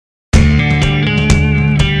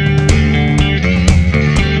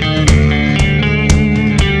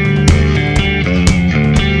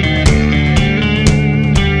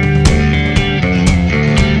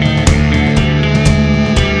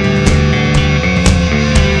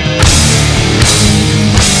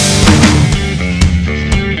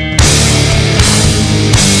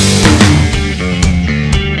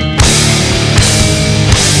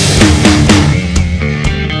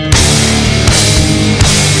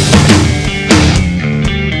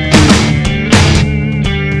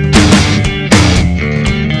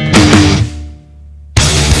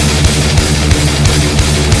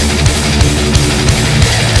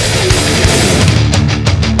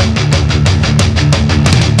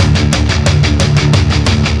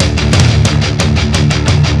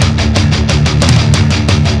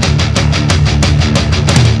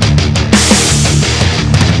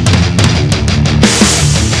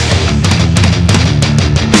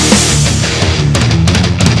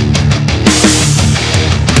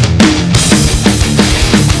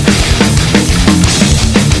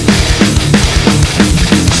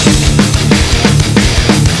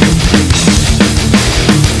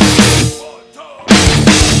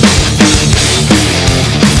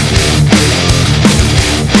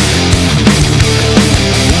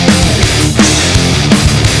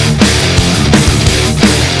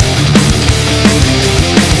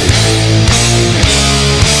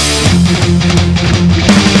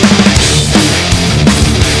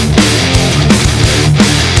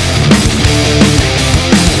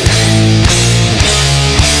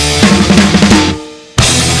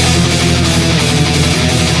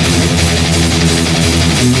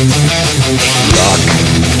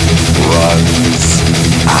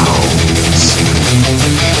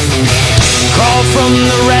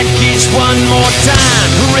one more time.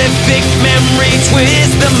 Horrific memory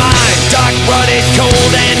twist the mind. Dark, rutted,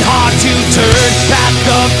 cold and hard to turn. Path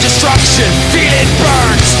of destruction, feel it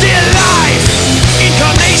burn. Still life,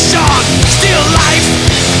 incarnation. Still life,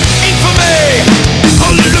 infamy.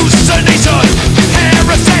 Hallucination,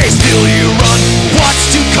 heresy. Still you run,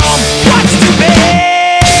 what's to come, what's to be.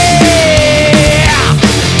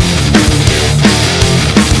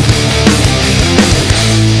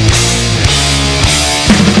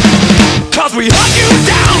 Cause we hunt you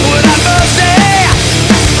down without mercy.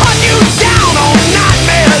 Hunt you down all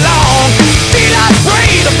nightmare long. Feel us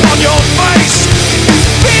breathe upon your face.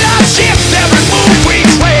 Feel us shift every move we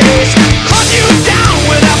trace. Hunt you down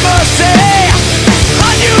without mercy.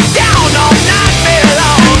 Hunt you down all nightmare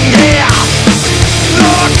long. Yeah.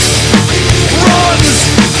 Looks, runs,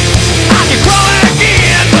 and you crawl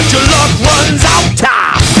again, but your luck runs out time.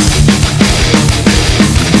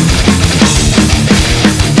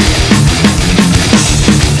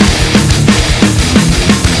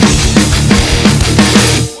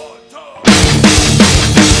 Runs out.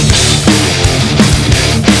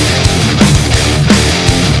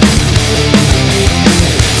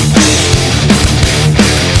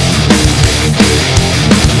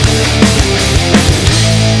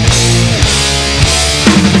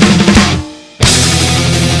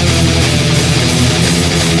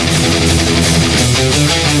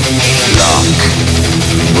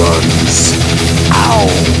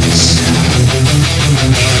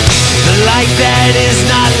 The light that is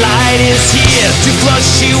not light is here to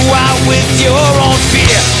flush you out with your own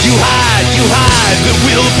fear. You hide, but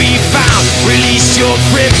will be found. Release your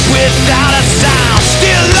grip without a sound.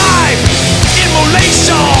 Still life,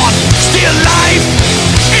 immolation. Still life,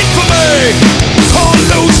 infamy.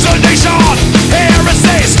 Hallucination,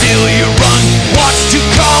 heresy. Still you run, what's to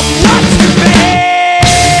come, what's to be.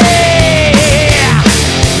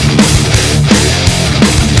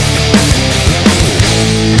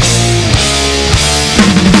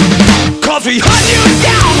 We hunt you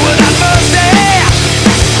down without mercy.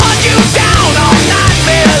 Hunt you down all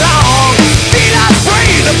nightmare long. Feel us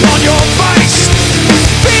breathe upon your face.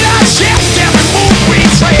 Feel us shift every move